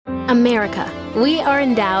America. We are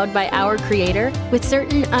endowed by our Creator with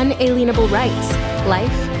certain unalienable rights: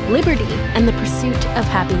 life, liberty, and the pursuit of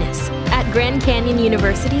happiness. At Grand Canyon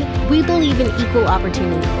University, we believe in equal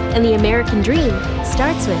opportunity, and the American dream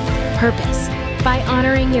starts with purpose. By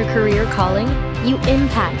honoring your career calling, you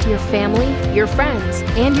impact your family, your friends,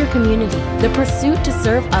 and your community. The pursuit to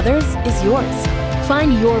serve others is yours.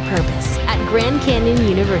 Find your purpose at Grand Canyon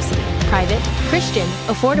University. Private, Christian,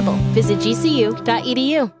 affordable. Visit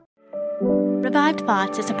gcu.edu. Revived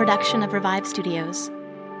Thoughts is a production of Revive Studios.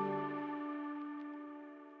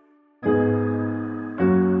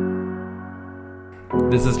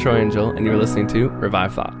 This is Troy and Joel, and you're listening to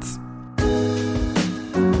Revive Thoughts.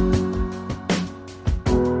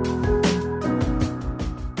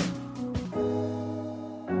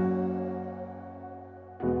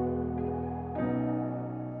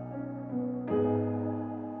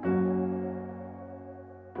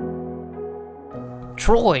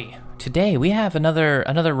 Troy, today we have another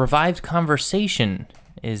Revived Conversation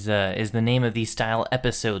is the name of these style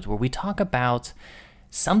episodes, where we talk about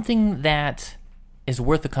something that is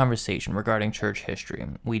worth a conversation regarding church history.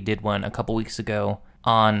 We did one a couple weeks ago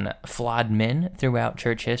on flawed men throughout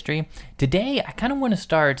church history. Today, I kind of want to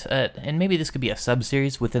start, and maybe this could be a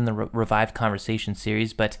sub-series within the Revived Conversation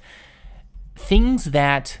series, but things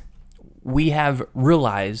that we have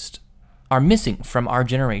realized are missing from our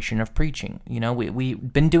generation of preaching. You know,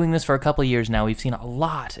 we've been doing this for a couple of years now. We've seen a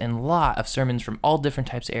lot of sermons from all different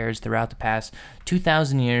types of eras throughout the past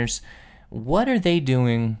 2,000 years. What are they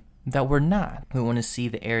doing that we're not? We want to see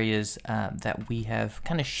the areas that we have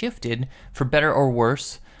kind of shifted for better or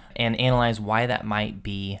worse, and analyze why that might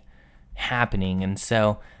be happening. And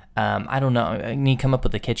so, I don't know, I need to come up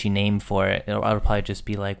with a catchy name for it. It'll probably just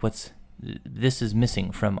be like, this is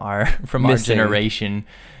missing from our generation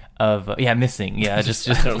of missing. Yeah, just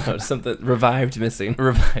I don't know, something revived missing.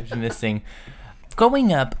 Revived missing.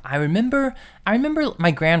 Growing up, I remember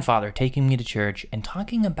my grandfather taking me to church and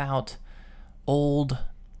talking about old,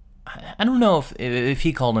 I don't know if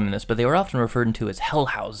he called them this, but they were often referred to as hell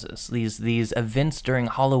houses. These events during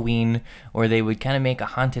Halloween where they would kind of make a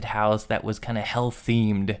haunted house that was kind of hell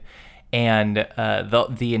themed, and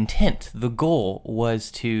the intent, the goal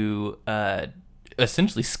was to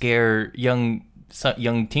essentially scare young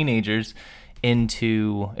teenagers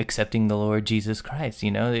into accepting the Lord Jesus Christ,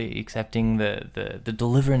 accepting the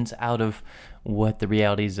deliverance out of what the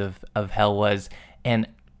realities of hell was. And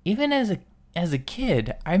even as a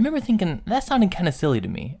kid, I remember thinking, that sounded kind of silly to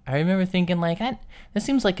me. I remember thinking, like, that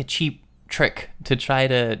seems like a cheap trick to try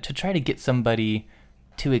to get somebody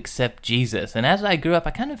to accept Jesus. And as I grew up,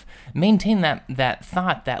 I kind of maintained that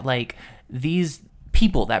thought that, like, these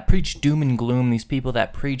people that preach doom and gloom, these people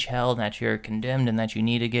that preach hell, that you're condemned and that you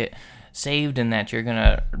need to get saved and that you're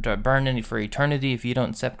gonna burn for eternity if you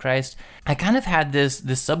don't accept Christ, I kind of had this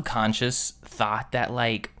subconscious thought that,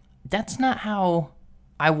 like, that's not how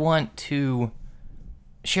I want to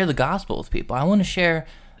share the gospel with people. I want to share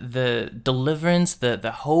the deliverance,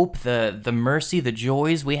 the hope, the mercy, the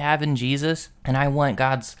joys we have in Jesus, and I want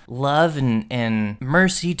God's love and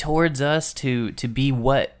mercy towards us to be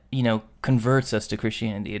what converts us to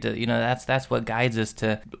Christianity. That's what guides us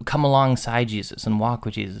to come alongside Jesus and walk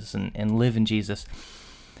with Jesus and live in Jesus.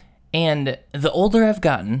 And the older I've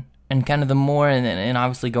gotten, and kind of the more, and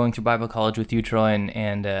obviously going through Bible college with you, Troy,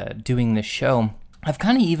 and doing this show, I've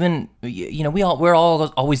kind of even, we're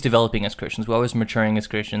all always developing as Christians. We're always maturing as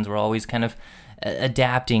Christians. We're always kind of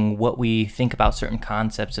adapting what we think about certain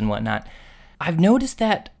concepts and whatnot. I've noticed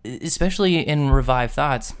that, especially in Revived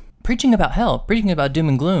Thoughts, preaching about hell, preaching about doom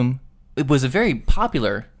and gloom, it was a very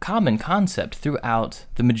popular, common concept throughout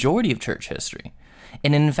the majority of church history.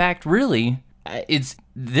 And in fact, really, it's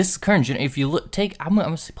this current generation, if you look, I'm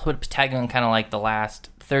going to put tag on kind of like the last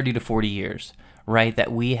 30 to 40 years, right,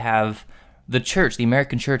 that we have the church, the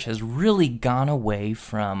American church, has really gone away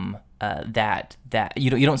from that you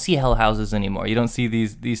don't see hell houses anymore. You don't see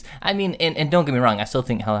these. I mean, and don't get me wrong, I still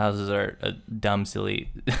think hell houses are a dumb, silly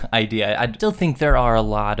idea. I still think there are a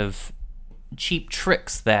lot of cheap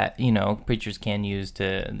tricks that preachers can use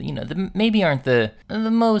to that maybe aren't the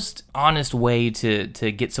most honest way to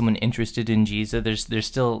get someone interested in Jesus. There's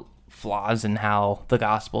still flaws in how the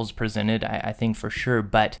gospel is presented, I think, for sure.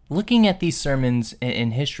 But looking at these sermons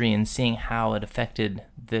in history and seeing how it affected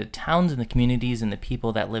the towns and the communities and the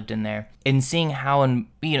people that lived in there, and seeing how,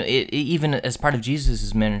 even as part of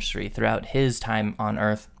Jesus' ministry throughout his time on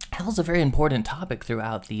earth, hell is a very important topic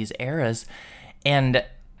throughout these eras. And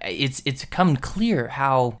it's become clear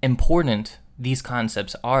how important these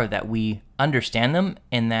concepts are, that we understand them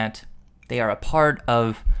and that they are a part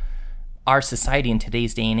of our society in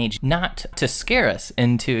today's day and age, not to scare us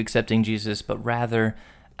into accepting Jesus, but rather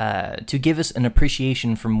to give us an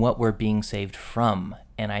appreciation from what we're being saved from.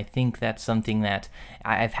 And I think that's something that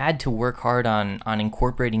I've had to work hard on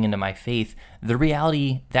incorporating into my faith, the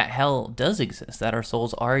reality that hell does exist, that our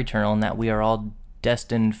souls are eternal, and that we are all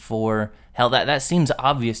destined for hell. That seems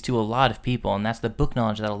obvious to a lot of people, and that's the book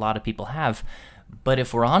knowledge that a lot of people have. But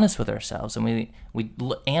if we're honest with ourselves and we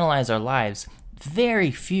analyze our lives,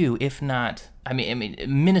 very few, if not, I mean,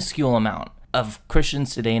 minuscule amount of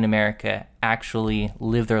Christians today in America actually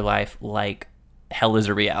live their life like hell is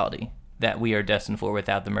a reality that we are destined for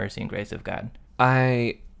without the mercy and grace of God.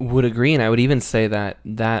 I would agree, and I would even say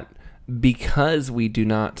that because we do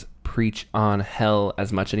not preach on hell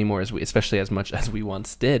as much anymore, especially as much as we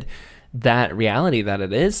once did, that reality that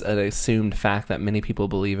it is an assumed fact that many people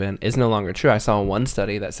believe in is no longer true. I saw one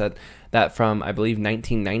study that said that from, I believe,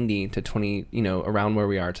 1990 to 20, around where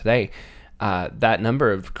we are today, that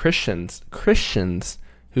number of Christians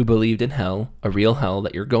who believed in hell, a real hell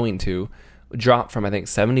that you're going to, dropped from, I think,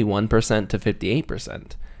 71% to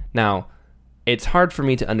 58%. Now, it's hard for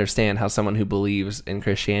me to understand how someone who believes in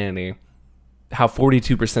Christianity, how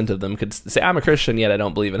 42% of them could say, I'm a Christian, yet I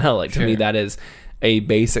don't believe in hell. Like, to me, that is a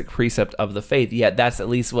basic precept of the faith. Yet that's at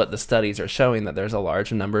least what the studies are showing, that there's a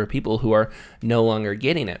large number of people who are no longer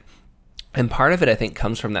getting it. And part of it, I think,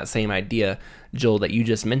 comes from that same idea, Joel, that you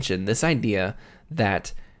just mentioned, this idea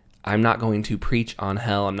that I'm not going to preach on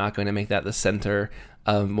hell. I'm not going to make that the center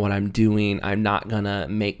of what I'm doing. I'm not going to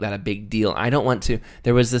make that a big deal. I don't want to.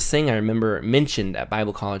 There was this thing I remember mentioned at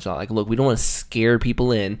Bible college, like, look, we don't want to scare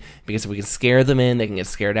people in, because if we can scare them in, they can get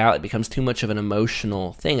scared out. It becomes too much of an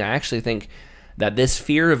emotional thing. I actually think that this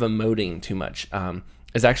fear of emoting too much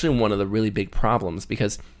is actually one of the really big problems,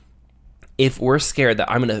 because if we're scared that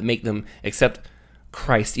I'm going to make them accept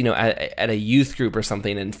Christ, at a youth group or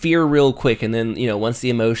something, and fear real quick, and then, once the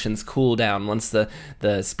emotions cool down, once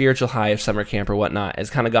the spiritual high of summer camp or whatnot has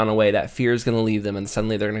kind of gone away, that fear is going to leave them, and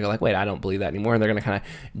suddenly they're going to go like, wait, I don't believe that anymore, and they're going to kind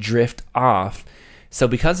of drift off. So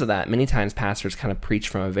because of that, many times pastors kind of preach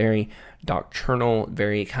from a very doctrinal,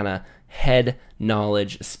 very kind of head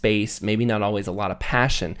knowledge space, maybe not always a lot of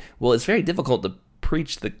passion. Well, it's very difficult to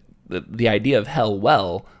preach the idea of hell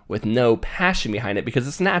well with no passion behind it, because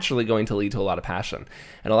it's naturally going to lead to a lot of passion.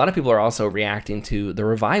 And a lot of people are also reacting to the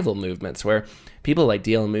revival movements, where people like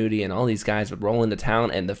D.L. Moody and all these guys would roll into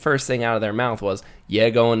town, and the first thing out of their mouth was, yeah,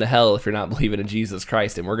 going to hell if you're not believing in Jesus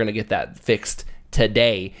Christ, and we're going to get that fixed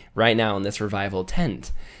today, right now, in this revival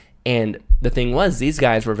tent. And the thing was, these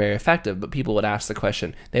guys were very effective, but people would ask the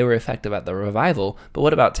question, they were effective at the revival, but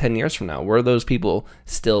what about 10 years from now? Were those people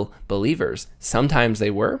still believers? Sometimes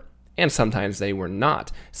they were, and sometimes they were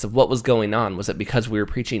not. So what was going on? Was it because we were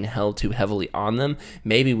preaching hell too heavily on them?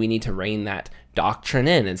 Maybe we need to rein that doctrine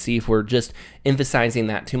in and see if we're just emphasizing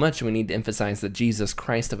that too much, and we need to emphasize the Jesus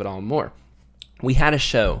Christ of it all more. We had a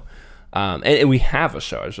show, and we have a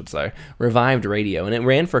show, I should say, Revived Radio, and it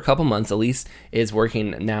ran for a couple months. Elise is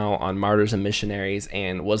working now on Martyrs and Missionaries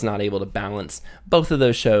and was not able to balance both of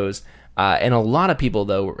those shows. And a lot of people,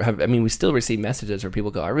 though, we still receive messages where people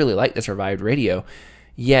go, I really like this Revived Radio.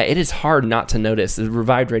 Yeah, it is hard not to notice. The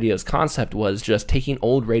Revived Radio's concept was just taking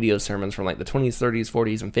old radio sermons from like the 20s, 30s,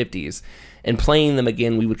 40s, and 50s and playing them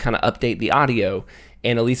again. We would kind of update the audio,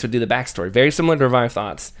 and Elise would do the backstory. Very similar to Revived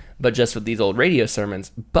Thoughts, but just with these old radio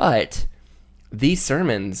sermons. But these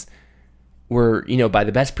sermons were, by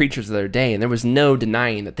the best preachers of their day, and there was no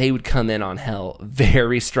denying that they would come in on hell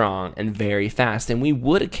very strong and very fast. And we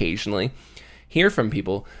would occasionally hear from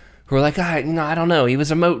people who were like, I don't know, he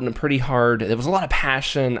was emoting pretty hard. There was a lot of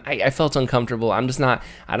passion. I felt uncomfortable. I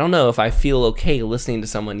don't know if I feel okay listening to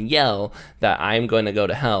someone yell that I'm going to go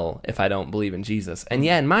to hell if I don't believe in Jesus. And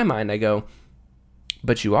yeah, in my mind, I go,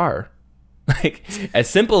 but you are. Like, as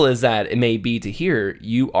simple as that it may be to hear,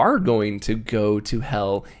 you are going to go to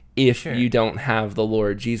hell if you don't have the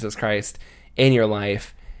Lord Jesus Christ in your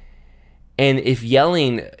life. And if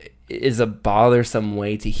yelling is a bothersome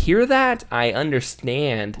way to hear that, I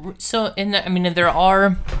understand. So, there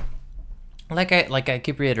are, like I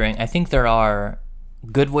keep reiterating, I think there are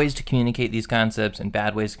good ways to communicate these concepts and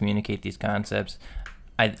bad ways to communicate these concepts.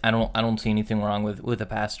 I don't see anything wrong with a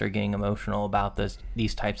pastor getting emotional about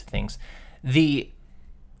these types of things.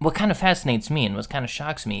 What kind of fascinates me and what kind of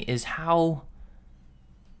shocks me is how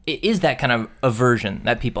it is that kind of aversion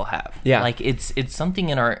that people have. Yeah, like it's something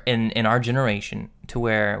in our generation to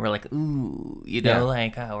where we're like, ooh,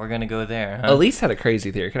 we're gonna go there. Huh? Elise had a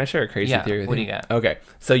crazy theory. Can I share a crazy theory with you? What do you got? Okay,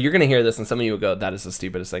 so you're gonna hear this, and some of you will go, "That is the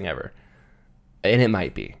stupidest thing ever," and it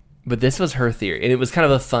might be. But this was her theory, and it was kind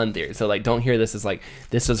of a fun theory. So, like, don't hear this as, like,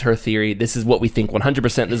 this was her theory. This is what we think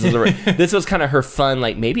 100%. This was kind of her fun,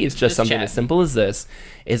 like, maybe it's just something as simple as this.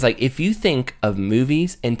 Is, like, if you think of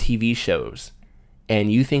movies and TV shows,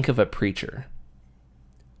 and you think of a preacher,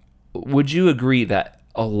 would you agree that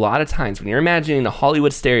a lot of times when you're imagining the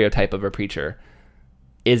Hollywood stereotype of a preacher,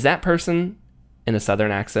 is that person in a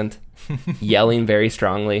Southern accent, yelling very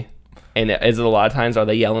strongly? And is it a lot of times, are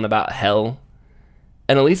they yelling about hell?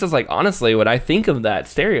 And Elisa's like, honestly, when I think of that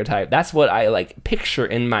stereotype, that's what I like picture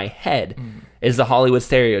in my head is the Hollywood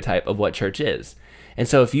stereotype of what church is. And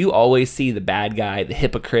so if you always see the bad guy, the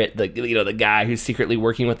hypocrite, the guy who's secretly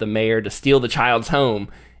working with the mayor to steal the child's home,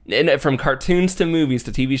 and from cartoons to movies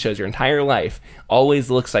to TV shows, your entire life always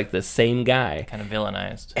looks like the same guy. Kind of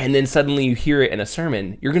villainized. And then suddenly you hear it in a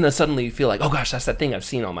sermon, you're going to suddenly feel like, oh gosh, that's that thing I've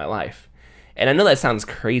seen all my life. And I know that sounds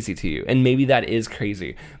crazy to you, and maybe that is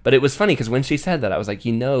crazy. But it was funny because when she said that, I was like,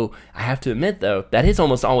 I have to admit, though, that is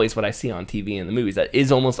almost always what I see on TV and the movies. That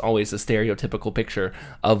is almost always a stereotypical picture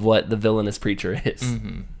of what the villainous preacher is.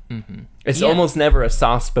 It's almost never a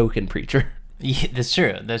soft-spoken preacher. Yeah, that's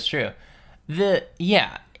true.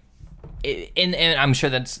 And I'm sure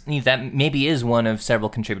that maybe is one of several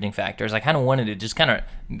contributing factors. I kind of wanted to just kind of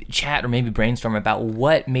chat or maybe brainstorm about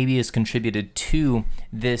what maybe has contributed to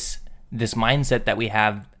this mindset that we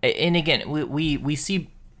have. And again, we see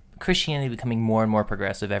Christianity becoming more and more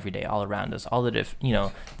progressive every day all around us.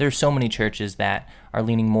 There's so many churches that are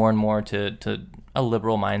leaning more and more to a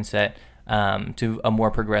liberal mindset, to a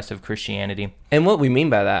more progressive Christianity. And what we mean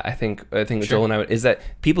by that, I think Joel and I is that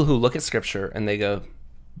people who look at Scripture and they go,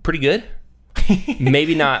 pretty good,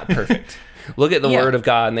 maybe not perfect. Look at the Word of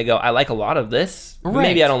God and they go, I like a lot of this. Right.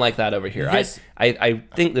 Maybe I don't like that over here. I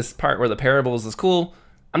think this part where the parables is cool.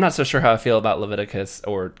 I'm not so sure how I feel about Leviticus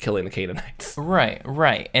or killing the Canaanites.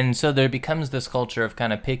 Right. And so there becomes this culture of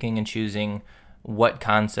kind of picking and choosing what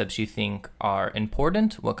concepts you think are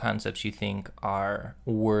important, what concepts you think are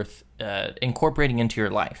worth incorporating into your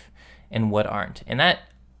life, and what aren't. And that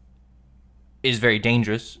is very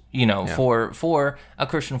dangerous, for a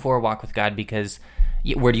Christian, for a walk with God, because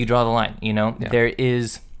where do you draw the line? There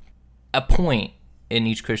is a point in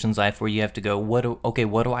each Christian's life where you have to go, what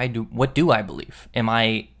do I do? What do I believe?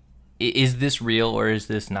 Is this real or is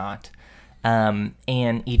this not? And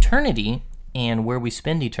eternity and where we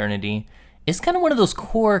spend eternity is kind of one of those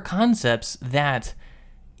core concepts that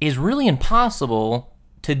is really impossible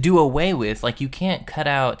to do away with. Like, you can't cut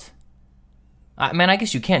out. I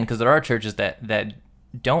guess you can, because there are churches that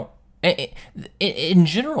don't. In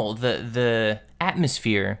general, the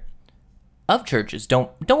atmosphere of churches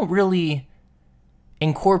don't really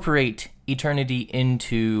incorporate eternity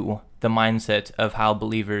into the mindset of how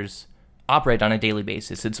believers operate on a daily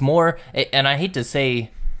basis. It's more, and I hate to say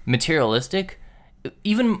materialistic,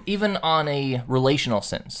 even on a relational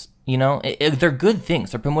sense. They're good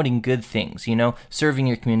things. They're promoting good things. Serving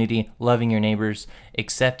your community, loving your neighbors,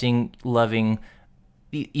 accepting, loving.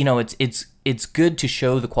 It's good to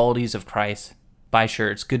show the qualities of Christ. By sure,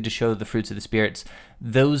 it's good to show the fruits of the spirits.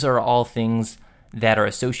 Those are all things that are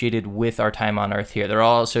associated with our time on earth here. They're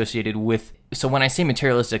all associated with. So when I say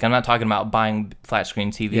materialistic, I'm not talking about buying flat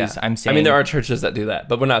screen TVs. Yeah. I'm saying, there are churches that do that,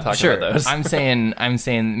 but we're not talking about those. I'm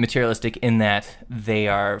saying materialistic in that they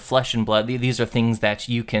are flesh and blood. These are things that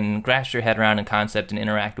you can grasp your head around and concept and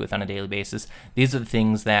interact with on a daily basis. These are the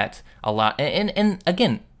things that a lot, and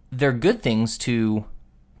again, they're good things to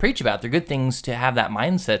preach about. They're good things to have that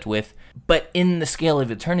mindset with. But in the scale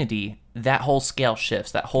of eternity, that whole scale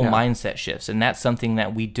shifts, that whole mindset shifts, and that's something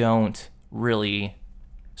that we don't really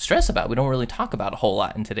stress about. We don't really talk about a whole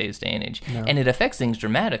lot in today's day and age, and it affects things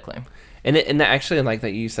dramatically. And that actually, I like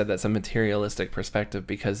that you said that's a materialistic perspective,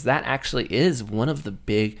 because that actually is one of the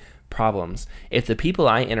big problems. If the people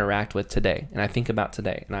I interact with today, and I think about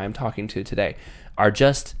today, and I'm talking to today, are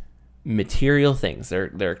just material things,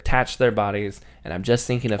 they're attached to their bodies, and I'm just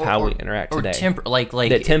thinking of how we interact today.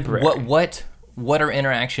 Temporary. What our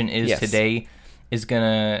interaction is today is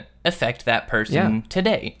gonna affect that person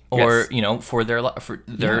today, or for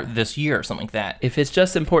their this year or something like that. If it's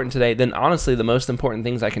just important today, then honestly, the most important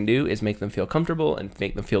things I can do is make them feel comfortable and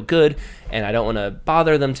make them feel good, and I don't want to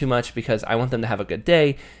bother them too much because I want them to have a good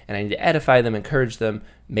day, and I need to edify them, encourage them.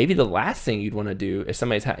 Maybe the last thing you'd want to do if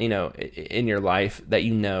somebody's in your life that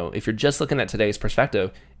if you're just looking at today's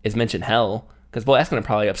perspective, is mention hell. Because, that's going to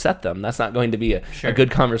probably upset them. That's not going to be a good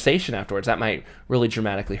conversation afterwards. That might really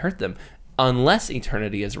dramatically hurt them. Unless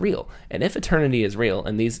eternity is real. And if eternity is real,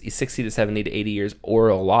 and these 60 to 70 to 80 years, or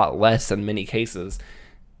a lot less in many cases,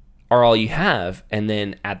 are all you have, and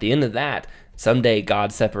then at the end of that, someday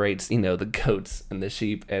God separates, the goats and the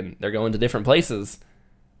sheep, and they're going to different places,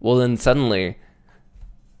 well, then suddenly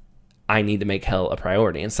I need to make hell a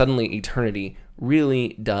priority. And suddenly eternity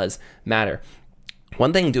really does matter.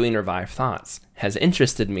 One thing doing Revived Thoughts has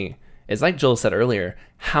interested me is, like Joel said earlier,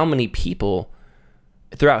 how many people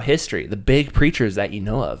throughout history, the big preachers that you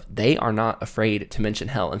know of, they are not afraid to mention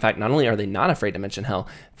hell. In fact, not only are they not afraid to mention hell,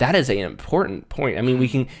 that is an important point. I mean, we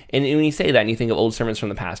can, and when you say that and you think of old sermons from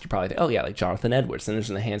the past, you probably think, oh yeah, like Jonathan Edwards, Sinners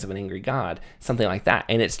in the Hands of an Angry God, something like that.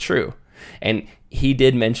 And it's true. And he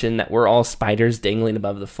did mention that we're all spiders dangling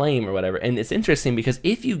above the flame or whatever. And it's interesting because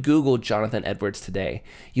if you Google Jonathan Edwards today,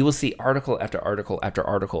 you will see article after article after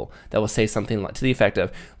article that will say something like, to the effect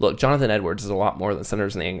of, look, Jonathan Edwards is a lot more than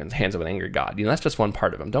Sinners in the Hands of an Angry God. You know, that's just one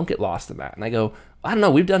part of him. Don't get lost in that. And I go, I don't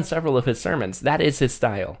know, we've done several of his sermons. That is his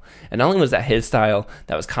style. And not only was that his style,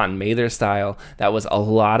 that was Cotton Mather's style. That was a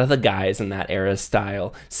lot of the guys in that era's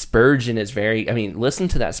style. Spurgeon is listen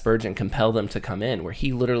to that Spurgeon, Compel Them to Come In, where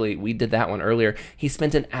he literally, we did that one earlier. He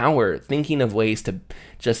spent an hour thinking of ways to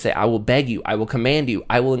just say, I will beg you, I will command you,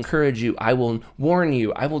 I will encourage you, I will warn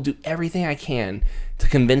you, I will do everything I can to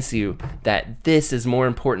convince you that this is more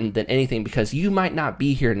important than anything, because you might not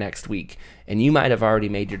be here next week and you might have already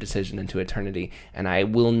made your decision into eternity, and I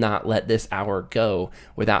will not let this hour go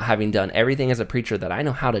without having done everything as a preacher that I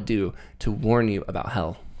know how to do to warn you about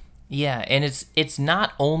hell. Yeah, and it's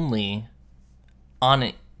not only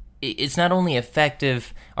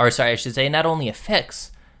effective, or sorry, I should say, not only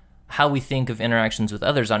affects how we think of interactions with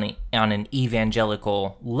others on an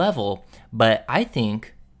evangelical level, but I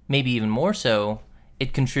think maybe even more so,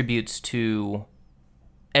 it contributes to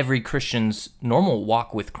every Christian's normal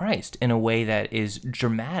walk with Christ in a way that is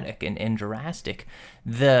dramatic and drastic.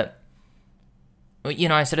 I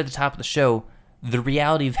said at the top of the show, the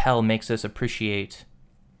reality of hell makes us appreciate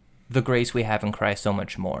the grace we have in Christ so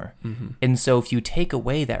much more. Mm-hmm. And so if you take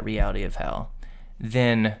away that reality of hell,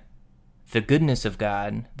 then the goodness of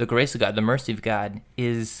God, the grace of God, the mercy of God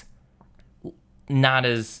is not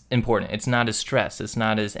as important. It's not as stressed. It's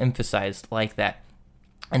not as emphasized like that.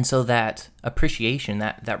 And so that appreciation,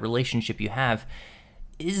 that relationship you have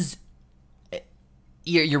is,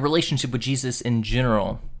 your relationship with Jesus in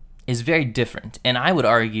general is very different. And I would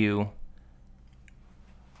argue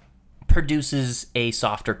produces a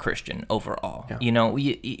softer Christian overall. Yeah. You know,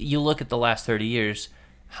 you look at the last 30 years,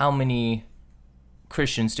 how many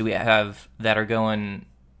Christians do we have that are going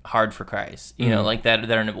hard for Christ? You know, like that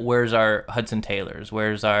are, where's our Hudson Taylors?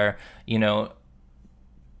 Where's our,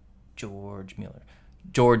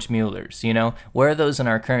 George Muellers, where are those in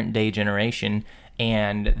our current day generation?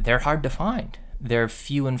 And they're hard to find. They're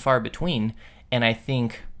few and far between. And I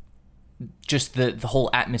think just the whole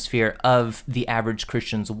atmosphere of the average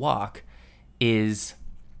Christian's walk is,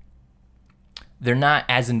 they're not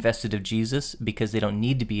as invested of Jesus because they don't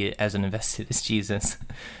need to be as invested as Jesus,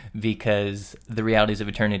 because the realities of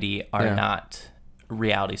eternity are not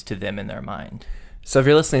realities to them in their mind. So if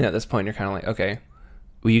you're listening at this point, you're kind of like, okay,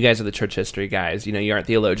 well, you guys are the church history guys. You aren't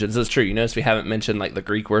theologians. It's true. You notice we haven't mentioned like the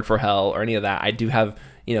Greek word for hell or any of that. I do have,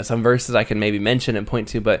 some verses I can maybe mention and point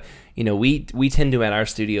to, but, we tend to, at our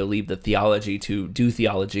studio, leave the theology to do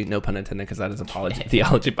theology, no pun intended, because that is a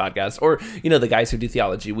theology podcast. Or, the guys who do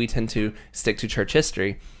theology, we tend to stick to church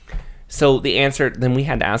history. So the answer, then we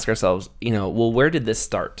had to ask ourselves, well, where did this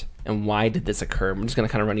start? And why did this occur? I'm just going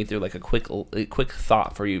to kind of run you through like a quick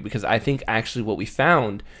thought for you, because I think actually what we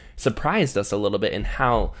found surprised us a little bit in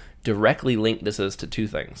how directly linked this is to two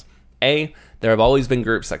things. A, there have always been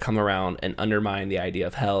groups that come around and undermine the idea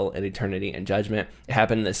of hell and eternity and judgment. It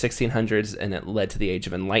happened in the 1600s, and it led to the Age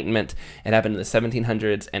of Enlightenment. It happened in the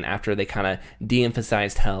 1700s, and after they kind of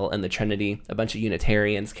de-emphasized hell and the Trinity, a bunch of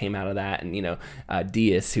Unitarians came out of that, and,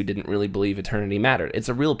 deists who didn't really believe eternity mattered. It's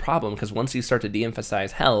a real problem, because once you start to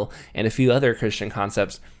de-emphasize hell and a few other Christian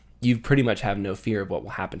concepts, you pretty much have no fear of what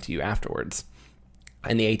will happen to you afterwards.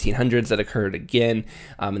 In the 1800s, that occurred again,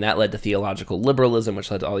 and that led to theological liberalism, which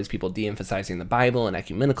led to all these people de-emphasizing the Bible, and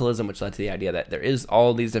ecumenicalism, which led to the idea that there is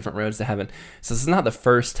all these different roads to heaven. So this is not the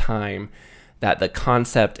first time that the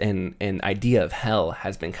concept and idea of hell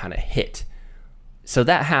has been kind of hit. So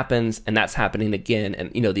that happens, and that's happening again.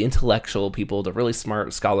 And, the intellectual people, the really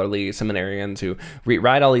smart, scholarly seminarians who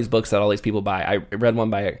write all these books that all these people buy. I read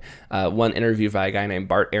one interview by a guy named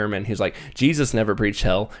Bart Ehrman, who's like, Jesus never preached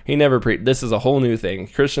hell. He never preached. This is a whole new thing.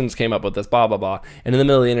 Christians came up with this, blah, blah, blah. And in the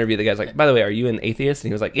middle of the interview, the guy's like, by the way, are you an atheist? And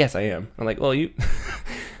he was like, yes, I am. I'm like, well, you...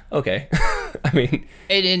 okay.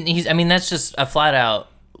 That's just a flat out...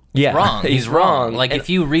 Yeah, wrong. He's wrong. Like, if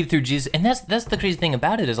you read through Jesus, and that's the crazy thing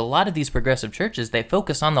about it, is a lot of these progressive churches, they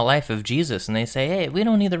focus on the life of Jesus, and they say, hey, we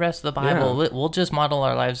don't need the rest of the Bible. Yeah. We'll just model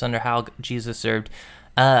our lives under how Jesus served.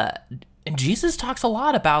 And Jesus talks a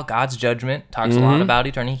lot about God's judgment, talks a lot about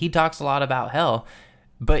eternity. He talks a lot about hell.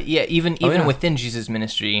 But yeah, even within Jesus'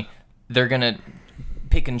 ministry, they're going to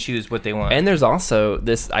pick and choose what they want. And there's also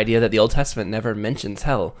this idea that the Old Testament never mentions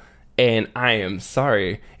hell. And I am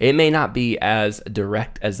sorry, it may not be as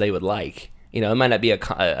direct as they would like. You know, it might not be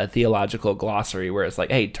a theological glossary where it's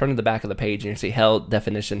like, hey, turn to the back of the page and you see hell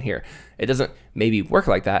definition here. It doesn't maybe work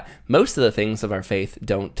like that. Most of the things of our faith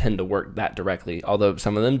don't tend to work that directly, although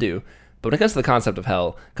some of them do. But when it comes to the concept of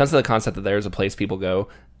hell, it comes to the concept that there's a place people go,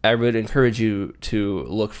 I would encourage you to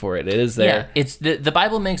look for it. It is there. Yeah, it's the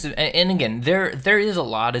Bible makes it, and again, there is a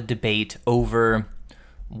lot of debate over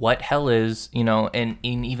what hell is, you know, and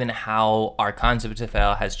even how our concept of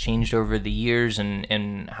hell has changed over the years,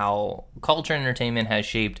 and how culture and entertainment has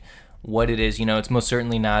shaped what it is. You know, it's most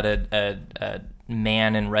certainly not a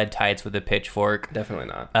man in red tights with a pitchfork. Definitely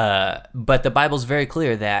not. But the Bible's very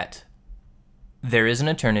clear that there is an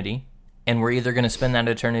eternity, and we're either going to spend that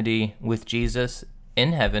eternity with Jesus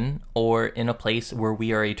in heaven or in a place where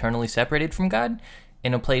we are eternally separated from God,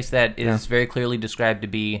 in a place that is very clearly described to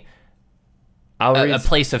be a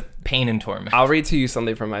place of pain and torment. I'll read to you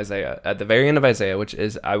something from Isaiah. At the very end of Isaiah, which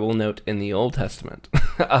is, I will note, in the Old Testament,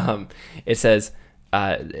 it says,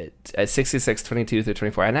 at 66, 22 through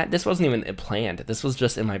 24, and this wasn't even planned. This was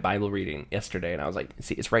just in my Bible reading yesterday, and I was like,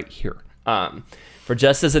 see, it's right here. For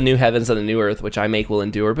just as the new heavens and the new earth, which I make, will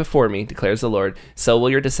endure before me, declares the Lord, so will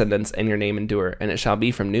your descendants and your name endure. And it shall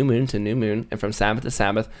be from new moon to new moon, and from Sabbath to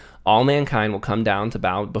Sabbath, all mankind will come down to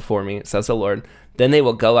bow before me, says the Lord. Then they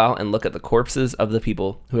will go out and look at the corpses of the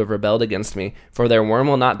people who have rebelled against me, for their worm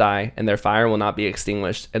will not die, and their fire will not be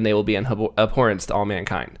extinguished, and they will be an abhorrence to all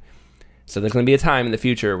mankind. So there's going to be a time in the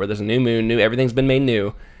future where there's a new moon, everything's been made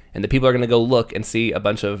new, and the people are going to go look and see a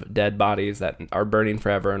bunch of dead bodies that are burning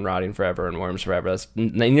forever and rotting forever and worms forever. That's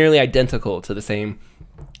nearly identical to the same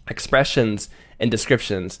expressions and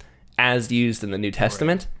descriptions as used in the New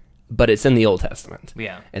Testament, but it's in the Old Testament.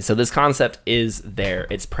 Yeah. And so this concept is there.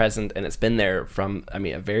 It's present, and it's been there from, a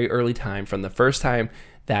very early time, from the first time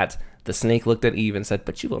that the snake looked at Eve and said,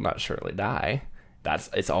 but you will not surely die.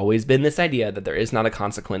 It's always been this idea that there is not a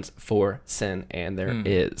consequence for sin, and there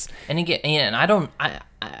is. And again, I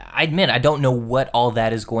admit I don't know what all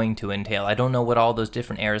that is going to entail. I don't know what all those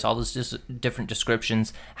different eras, all those different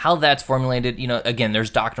descriptions, how that's formulated. You know, again,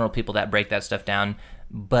 there's doctrinal people that break that stuff down,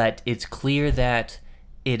 but it's clear that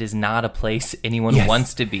it is not a place anyone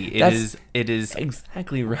wants to be. It is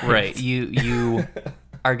exactly right. Right. You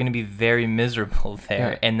are going to be very miserable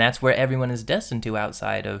there, and that's where everyone is destined to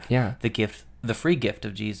outside of the free gift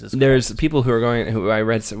of Jesus Christ. There's people who I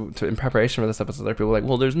read in preparation for this episode, there are people like,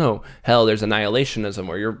 well, there's no hell, there's annihilationism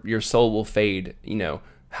where your soul will fade. You know,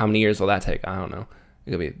 how many years will that take? I don't know.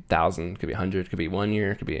 It could be 1,000, it could be 100, it could be 1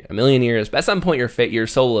 year, it could be 1,000,000 years. But at some point, your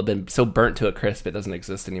soul will have been so burnt to a crisp it doesn't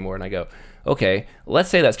exist anymore. And I go, okay, let's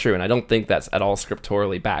say that's true. And I don't think that's at all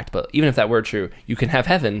scripturally backed. But even if that were true, you can have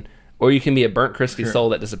heaven, or you can be a burnt, crispy soul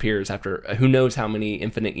that disappears after who knows how many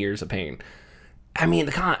infinite years of pain. I mean,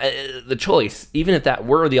 the choice, even if that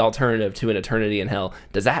were the alternative to an eternity in hell,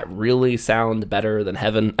 does that really sound better than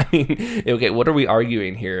heaven? I mean, okay, what are we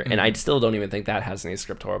arguing here? And I still don't even think that has any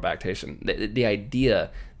scriptural backtation. The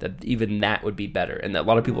idea that even that would be better, and that a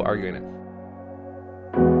lot of people are arguing it.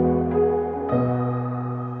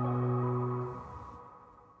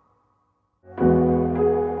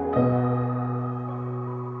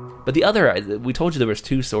 But the other, we told you there was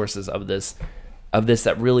two sources of this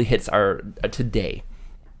that really hits our today.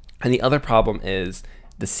 And the other problem is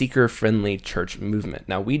the seeker-friendly church movement.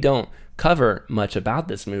 Now, we don't cover much about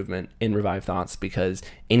this movement in Revived Thoughts because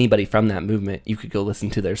anybody from that movement, you could go listen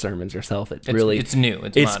to their sermons yourself. It's new.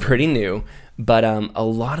 It's pretty new. But a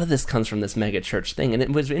lot of this comes from this mega church thing. And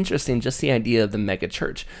it was interesting, just the idea of the mega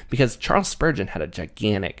church, because Charles Spurgeon had a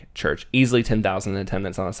gigantic church, easily 10,000 in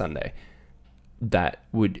attendance on a Sunday. That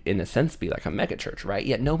would, in a sense, be like a mega church, right?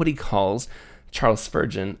 Yet nobody calls Charles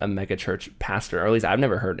Spurgeon a megachurch pastor, or at least I've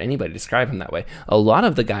never heard anybody describe him that way. A lot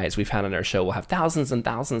of the guys we've had on our show will have thousands and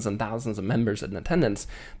thousands and thousands of members in attendance,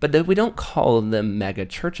 but we don't call them mega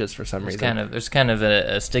churches for some reason. There's kind of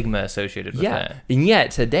a stigma associated with that. And yet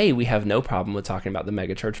today we have no problem with talking about the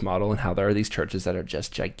mega church model and how there are these churches that are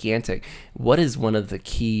just gigantic. What is one of the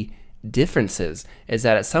key differences is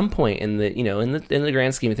that at some point in the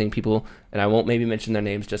grand scheme of things, people, and I won't maybe mention their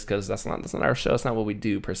names just because that's not our show, it's not what we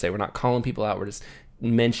do per se, we're not calling people out, we're just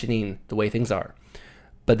mentioning the way things are.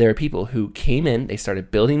 But there are people who came in, they started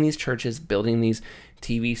building these churches, building these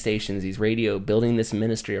TV stations, these radio, building this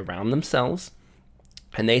ministry around themselves,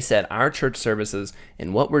 And they said, our church services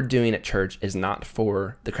and what we're doing at church is not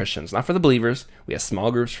for the Christians, not for the believers. We have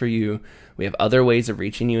small groups for you. We have other ways of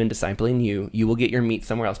reaching you and discipling you. You will get your meat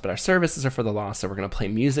somewhere else, but our services are for the lost. So we're going to play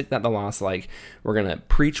music that the lost like. We're going to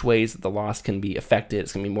preach ways that the lost can be affected.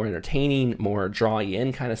 It's going to be more entertaining, more draw you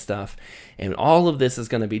in kind of stuff. And all of this is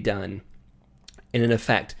going to be done in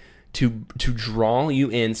effect to draw you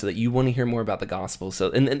in so that you want to hear more about the gospel. So,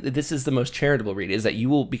 and this is the most charitable read, is that you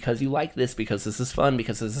will, because you like this, because this is fun,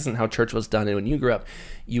 because this isn't how church was done and when you grew up,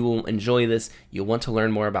 you will enjoy this. You'll want to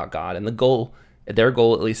learn more about God. And the goal, their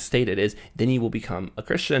goal at least stated, is then you will become a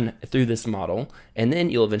Christian through this model, and then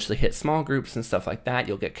you'll eventually hit small groups and stuff like that.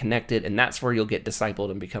 You'll get connected, and that's where you'll get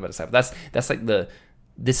discipled and become a disciple. That's like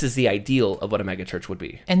this is the ideal of what a mega church would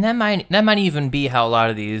be. And that might even be how a lot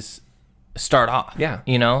of these start off. Yeah.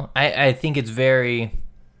 You know, I think it's very,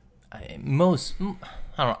 I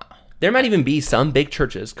don't know. There might even be some big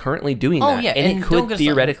churches currently doing that, yeah, and it could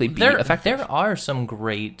theoretically be effective. There are some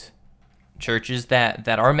great churches that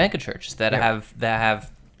are mega churches that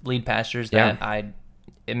have lead pastors that I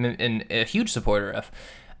am a huge supporter of.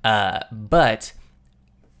 But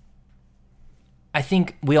I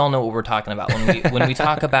think we all know what we're talking about when we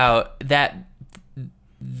talk about that,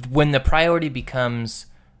 when the priority becomes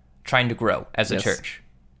trying to grow as a church,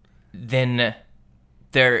 then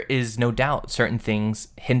there is no doubt certain things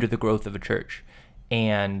hinder the growth of a church,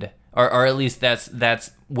 and or at least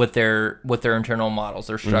that's what their internal models,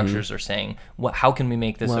 their structures are saying. How can we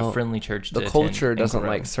make this a friendly church? The culture doesn't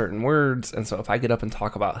like certain words, and so if I get up and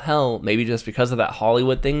talk about hell, maybe just because of that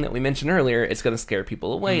Hollywood thing that we mentioned earlier, it's going to scare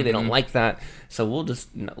people away. They don't like that, so we'll just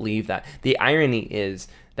leave that. The irony is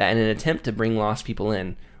that in an attempt to bring lost people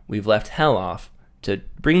in, we've left hell off to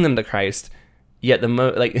bring them to Christ. Yet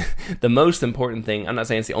the most important thing, I'm not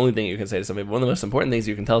saying it's the only thing you can say to somebody, but one of the most important things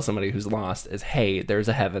you can tell somebody who's lost is, hey, there's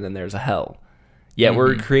a heaven and there's a hell. Yet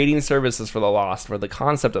we're creating services for the lost where the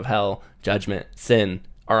concept of hell, judgment, sin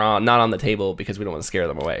are not on the table because we don't want to scare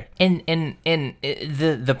them away. And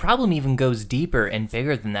the problem even goes deeper and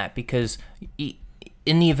bigger than that, because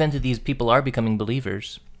in the event that these people are becoming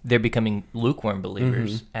believers, they're becoming lukewarm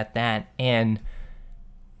believers at that. And,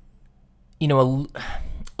 you know,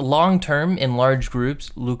 long-term, in large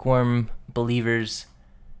groups, lukewarm believers,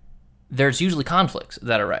 there's usually conflicts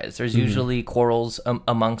that arise. There's usually quarrels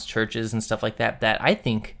amongst churches and stuff like that I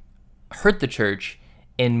think hurt the church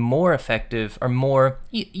in more effective, or more,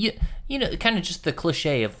 you know, kind of just the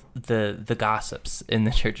cliche of the gossips in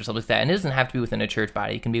the church or something like that. And it doesn't have to be within a church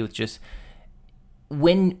body. It can be with just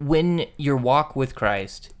when your walk with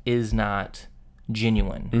Christ is not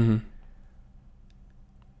genuine,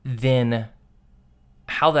 then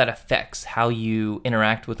how that affects how you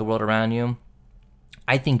interact with the world around you,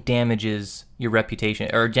 I think damages your reputation,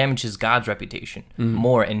 or damages God's reputation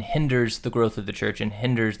more, and hinders the growth of the church and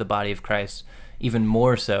hinders the body of Christ even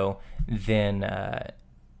more so than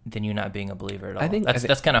you not being a believer at all. I think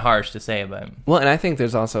that's kind of harsh to say, but well, and I think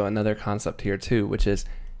there's also another concept here too, which is,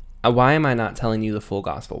 why am I not telling you the full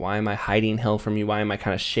gospel? Why am I hiding hell from you? Why am I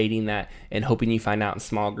kind of shading that and hoping you find out in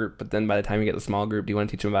small group? But then by the time you get the small group, do you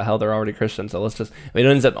want to teach them about hell? They're already Christians. So it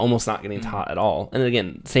ends up almost not getting taught at all. And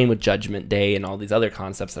again, same with Judgment Day and all these other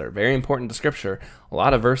concepts that are very important to Scripture. A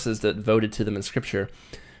lot of verses that voted to them in Scripture,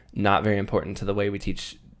 not very important to the way we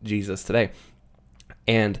teach Jesus today.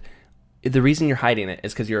 And the reason you're hiding it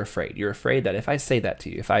is because you're afraid. You're afraid that if I say that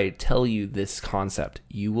to you, if I tell you this concept,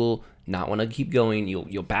 you will not want to keep going.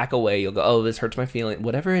 You'll back away. You'll go, oh, this hurts my feeling.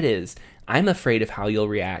 Whatever it is, I'm afraid of how you'll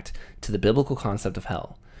react to the biblical concept of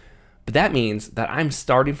hell. But that means that I'm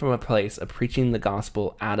starting from a place of preaching the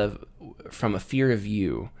gospel from a fear of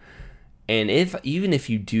you. And even if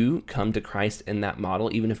you do come to Christ in that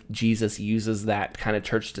model, even if Jesus uses that kind of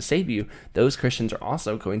church to save you, those Christians are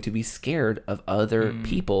also going to be scared of other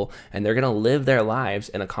people, and they're going to live their lives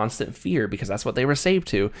in a constant fear, because that's what they were saved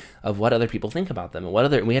to, of what other people think about them,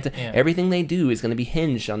 and we have to. Everything they do is going to be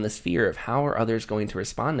hinged on this fear of how are others going to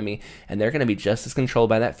respond to me, and they're going to be just as controlled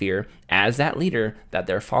by that fear as that leader that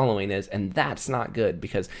they're following is, and that's not good.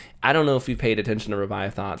 Because I don't know if you've paid attention to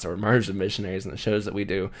Revive Thoughts or Martyrs of Missionaries and the shows that we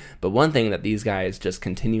do, but one thing that these guys just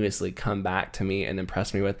continuously come back to me and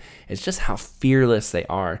impress me with is just how fearless they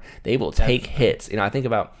are. They will take hits. You know, I think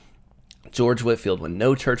about George Whitefield, when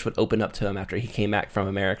no church would open up to him after he came back from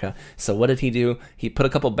America. So what did he do? He put a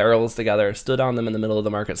couple barrels together, stood on them in the middle of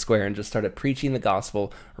the market square, and just started preaching the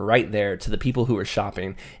gospel right there to the people who were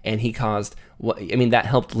shopping. And he caused, that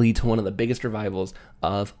helped lead to one of the biggest revivals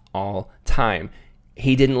of all time.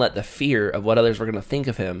 He didn't let the fear of what others were going to think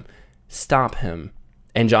of him stop him.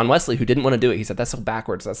 And John Wesley, who didn't want to do it, he said, that's so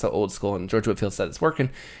backwards, that's so old school. And George Whitefield said, it's working.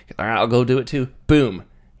 All right, I'll go do it too. Boom.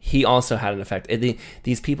 he also had an effect.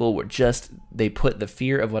 These people were they put the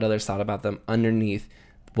fear of what others thought about them underneath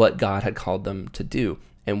what God had called them to do.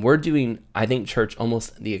 And we're doing, I think, church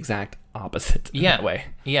almost the exact opposite in that way.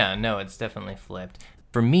 Yeah, no, it's definitely flipped.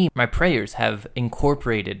 For me, my prayers have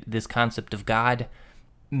incorporated this concept of God,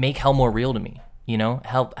 make hell more real to me.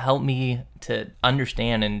 Help me to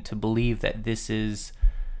understand and to believe that this is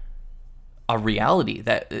a reality,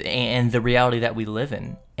 and the reality that we live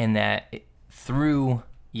in, and that through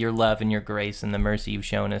your love and your grace and the mercy you've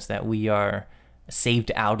shown us, that we are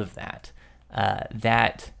saved out of that.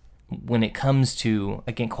 That when it comes to,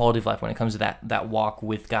 again, quality of life, when it comes to that walk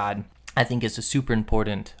with God, I think is a super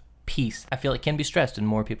important piece. I feel it can be stressed in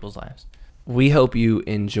more people's lives. We hope you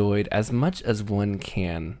enjoyed, as much as one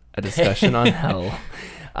can, a discussion on hell.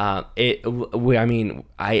 I'm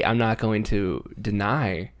not going to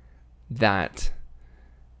deny that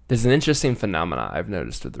there's an interesting phenomena I've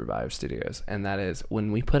noticed with Revive Studios, and that is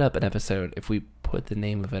when we put up an episode, if we put the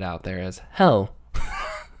name of it out there as hell,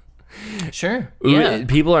 sure, yeah,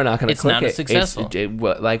 people are not going to click it. It's not as successful.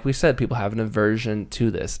 Like we said, people have an aversion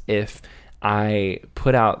to this. If I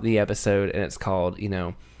put out the episode and it's called,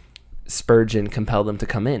 Spurgeon compelled them to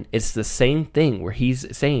come in, it's the same thing where he's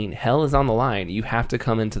saying hell is on the line. You have to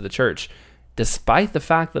come into the church. Despite the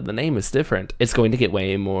fact that the name is different, it's going to get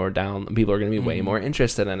way more down. People are going to be way more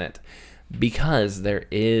interested in it because there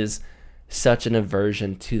is such an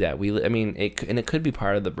aversion to that. It could be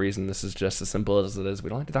part of the reason this is just as simple as it is. We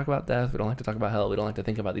don't like to talk about death. We don't like to talk about hell. We don't like to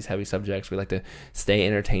think about these heavy subjects. We like to stay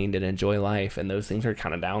entertained and enjoy life, and those things are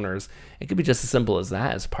kind of downers. It could be just as simple as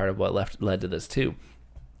that as part of what led to this too.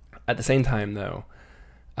 At the same time, though,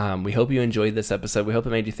 we hope you enjoyed this episode. We hope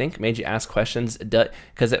it made you think, made you ask questions.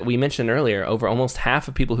 Because we mentioned earlier, over almost half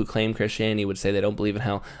of people who claim Christianity would say they don't believe in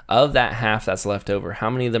hell. Of that half that's left over, how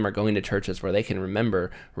many of them are going to churches where they can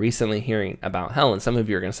remember recently hearing about hell? And some of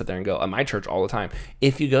you are going to sit there and go, at my church all the time.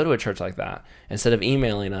 If you go to a church like that, instead of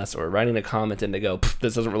emailing us or writing a comment and to go,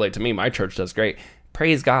 this doesn't relate to me, my church does great,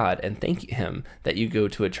 praise God and thank him that you go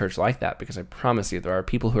to a church like that, because I promise you there are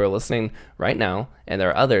people who are listening right now, and there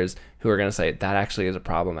are others who are going to say that actually is a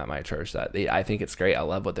problem at my church, that I think it's great, I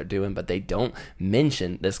love what they're doing, but they don't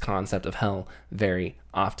mention this concept of hell very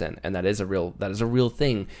often. And that is a real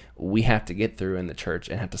thing we have to get through in the church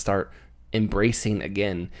and have to start embracing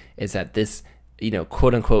again, is that this,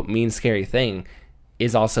 quote unquote mean, scary thing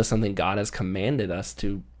is also something God has commanded us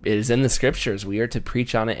to. It is in the scriptures. We are to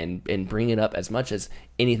preach on it and bring it up as much as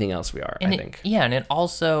anything else we are, I think. Yeah, and it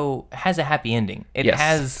also has a happy ending. It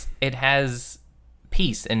has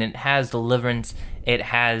peace, and it has deliverance. It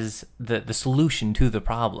has the solution to the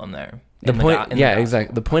problem there. Exactly.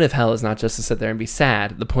 The point of hell is not just to sit there and be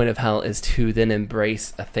sad. The point of hell is to then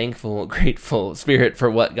embrace a thankful, grateful spirit for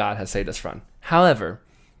what God has saved us from. However,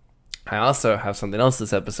 I also have something else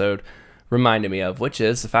this episode reminded me of, which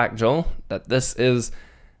is the fact, Joel, that this is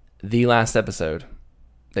the last episode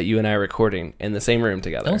that you and I are recording in the same room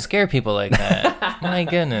together. Don't scare people like that. My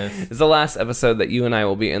goodness. It's the last episode that you and I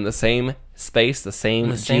will be in the same space, the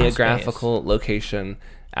same geographical location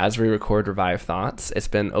as we record Revive Thoughts. It's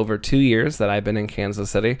been over 2 years that I've been in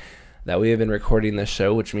Kansas City that we have been recording this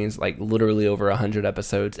show, which means like literally over 100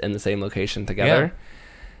 episodes in the same location together. Yeah.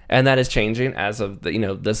 And that is changing as of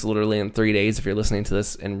this literally in 3 days. If you're listening to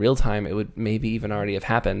this in real time, it would maybe even already have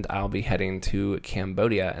happened. I'll be heading to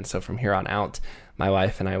Cambodia. And so from here on out, my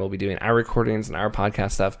wife and I will be doing our recordings and our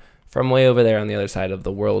podcast stuff from way over there on the other side of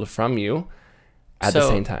the world from you at the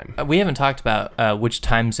same time. We haven't talked about which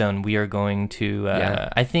time zone we are going to.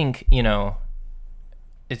 I think,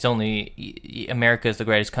 it's only America is the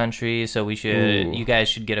greatest country, so you guys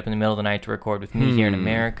should get up in the middle of the night to record with me here in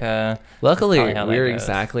America. Luckily, we're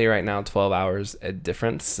exactly right now 12 hours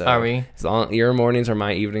difference. So are we? Your mornings are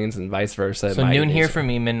my evenings and vice versa. So noon here for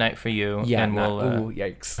me, midnight for you. Yeah, and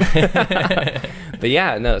yikes. But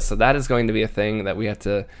yeah, no, so that is going to be a thing that we have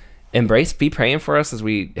to embrace. Be praying for us as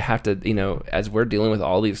we have to, as we're dealing with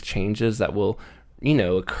all these changes that will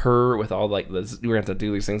occur with all like this. We're going to have to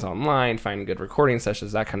do these things online, find good recording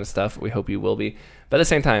sessions, that kind of stuff. We hope you will be. But at the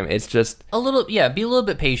same time, it's just be a little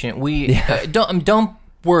bit patient. Don't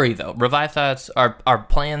worry though. Revive Thoughts, our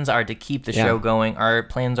plans are to keep the show going. Our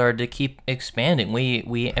plans are to keep expanding.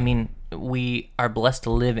 We are blessed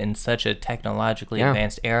to live in such a technologically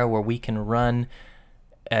advanced era where we can run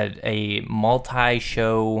a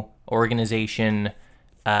multi-show organization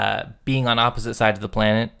being on opposite sides of the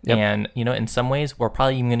planet. Yep. And in some ways we're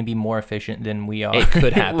probably even going to be more efficient than we are. It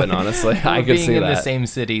could happen. Honestly, I could see that being in the same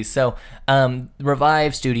city. So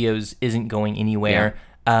Revive Studios isn't going anywhere.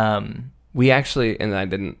 We actually, and I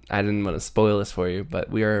didn't want to spoil this for you, but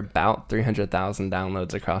we are about 300,000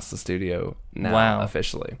 downloads across the studio now,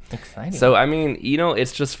 officially. Exciting. So, I mean,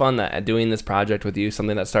 it's just fun that doing this project with you,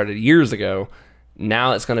 something that started years ago,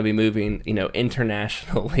 now it's going to be moving,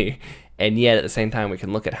 internationally. And yet at the same time, we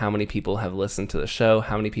can look at how many people have listened to the show,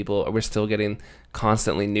 how many people, we're still getting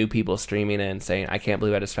constantly new people streaming in saying, I can't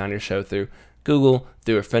believe I just found your show through Google,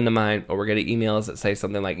 through a friend of mine, or we're getting emails that say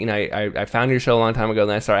something like, I found your show a long time ago, and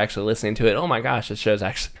then I started actually listening to it. Oh my gosh, this show's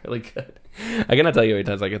actually really good. I cannot tell you how many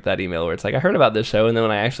times I get that email where it's like, I heard about this show, and then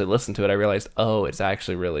when I actually listened to it, I realized, oh, it's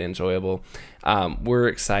actually really enjoyable. We're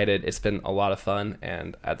excited. It's been a lot of fun,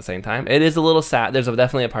 and at the same time, it is a little sad. There's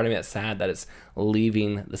definitely a part of me that's sad that it's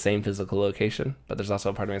leaving the same physical location, but there's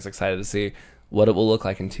also a part of me that's excited to see what it will look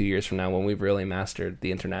like in 2 years from now when we've really mastered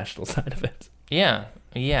the international side of it.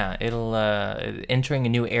 Yeah, it'll entering a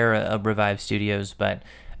new era of Revive Studios, but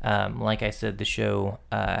like I said, the show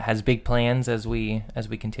has big plans as we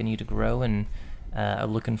continue to grow, and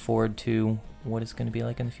looking forward to what it's going to be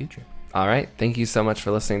like in the future. All right, thank you so much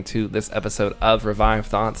for listening to this episode of Revive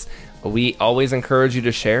Thoughts. We always encourage you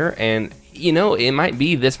to share, and this might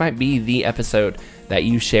be the episode that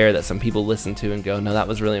you share that some people listen to and go, no, that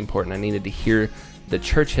was really important. I needed to hear the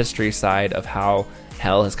church history side of how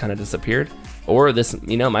hell has kind of disappeared. Or this,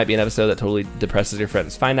 might be an episode that totally depresses your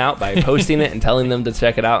friends. Find out by posting it and telling them to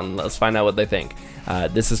check it out, and let's find out what they think.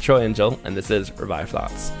 This is Troy and Joel, and this is Revive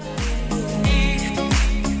Thoughts.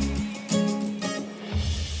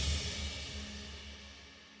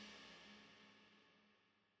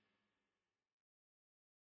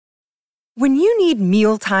 When you need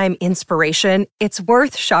mealtime inspiration, it's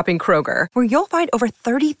worth shopping Kroger, where you'll find over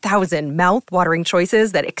 30,000 mouth-watering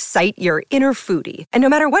choices that excite your inner foodie. And no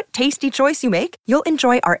matter what tasty choice you make, you'll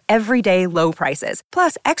enjoy our everyday low prices,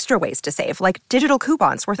 plus extra ways to save, like digital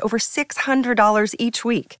coupons worth over $600 each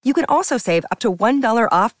week. You can also save up to $1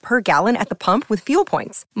 off per gallon at the pump with fuel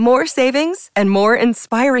points. More savings and more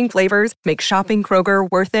inspiring flavors make shopping Kroger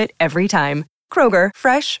worth it every time. Kroger,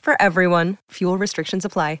 fresh for everyone. Fuel restrictions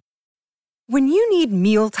apply. When you need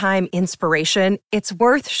mealtime inspiration, it's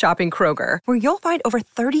worth shopping Kroger, where you'll find over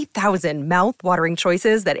 30,000 mouth-watering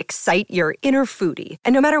choices that excite your inner foodie.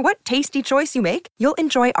 And no matter what tasty choice you make, you'll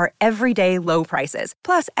enjoy our everyday low prices,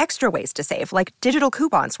 plus extra ways to save, like digital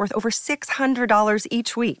coupons worth over $600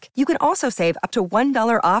 each week. You can also save up to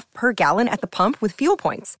 $1 off per gallon at the pump with fuel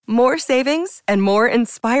points. More savings and more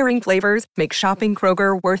inspiring flavors make shopping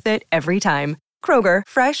Kroger worth it every time. Kroger,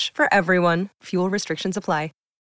 fresh for everyone. Fuel restrictions apply.